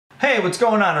Hey, what's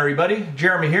going on everybody?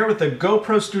 Jeremy here with the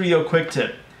GoPro Studio quick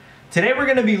tip. Today we're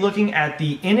going to be looking at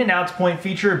the in and out point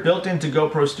feature built into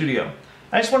GoPro Studio.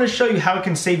 I just want to show you how it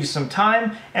can save you some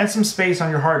time and some space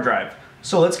on your hard drive.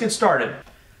 So let's get started.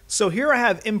 So here I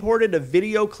have imported a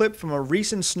video clip from a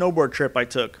recent snowboard trip I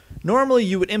took. Normally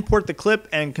you would import the clip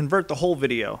and convert the whole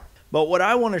video. But what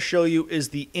I want to show you is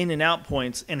the in and out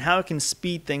points and how it can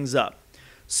speed things up.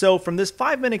 So from this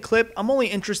 5-minute clip, I'm only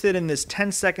interested in this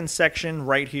 10-second section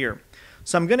right here.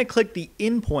 So I'm going to click the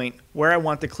in point where I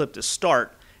want the clip to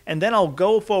start, and then I'll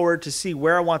go forward to see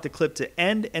where I want the clip to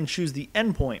end and choose the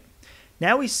end point.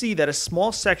 Now we see that a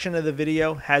small section of the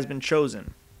video has been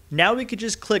chosen. Now we could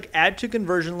just click add to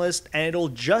conversion list and it'll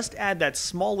just add that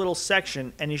small little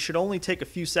section, and it should only take a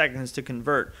few seconds to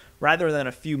convert rather than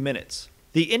a few minutes.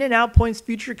 The in and out points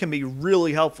feature can be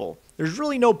really helpful. There's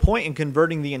really no point in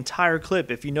converting the entire clip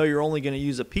if you know you're only going to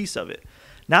use a piece of it.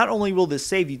 Not only will this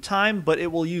save you time, but it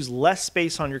will use less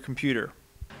space on your computer.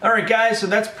 Alright guys, so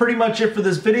that's pretty much it for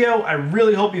this video. I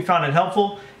really hope you found it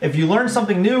helpful. If you learned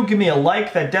something new, give me a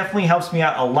like. That definitely helps me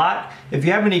out a lot. If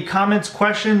you have any comments,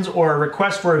 questions, or a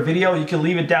request for a video, you can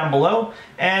leave it down below.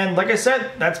 And like I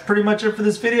said, that's pretty much it for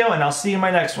this video, and I'll see you in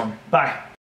my next one. Bye.